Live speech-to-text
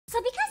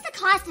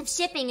cost of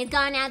shipping has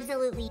gone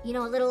absolutely, a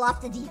little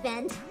off the deep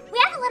end. We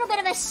have a little bit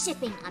of a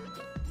shipping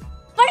update.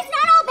 But it's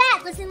not all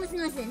bad.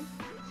 Listen.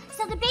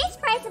 So the base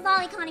price of all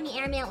economy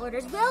airmail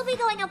orders will be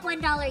going up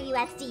 $1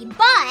 USD,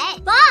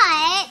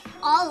 but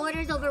all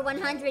orders over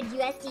 100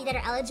 USD that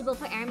are eligible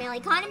for airmail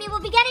economy will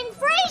be getting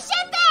free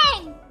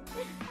shipping!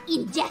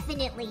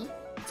 Indefinitely.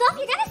 So if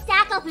you're gonna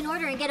stack up an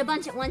order and get a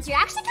bunch at once, you're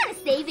actually kind of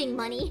saving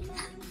money.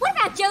 What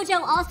about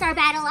JoJo All-Star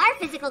Battle R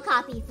physical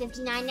copy,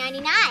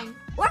 $59.99?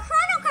 Or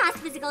Chrono Cross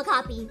physical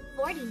copy,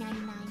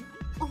 $40.99?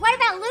 Or what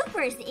about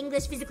Loopers, the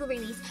English physical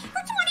release, for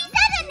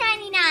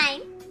 $27.99?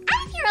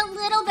 I think you're a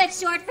little bit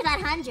short for that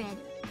 100.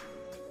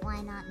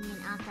 Why not me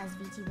and Aka's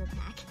VTuber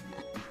pack?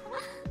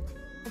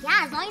 But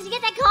yeah, as long as you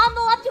get that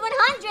combo up to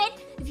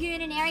 100, if you're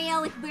in an area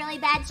with really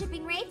bad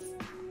shipping rates,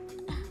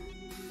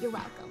 you're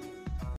welcome.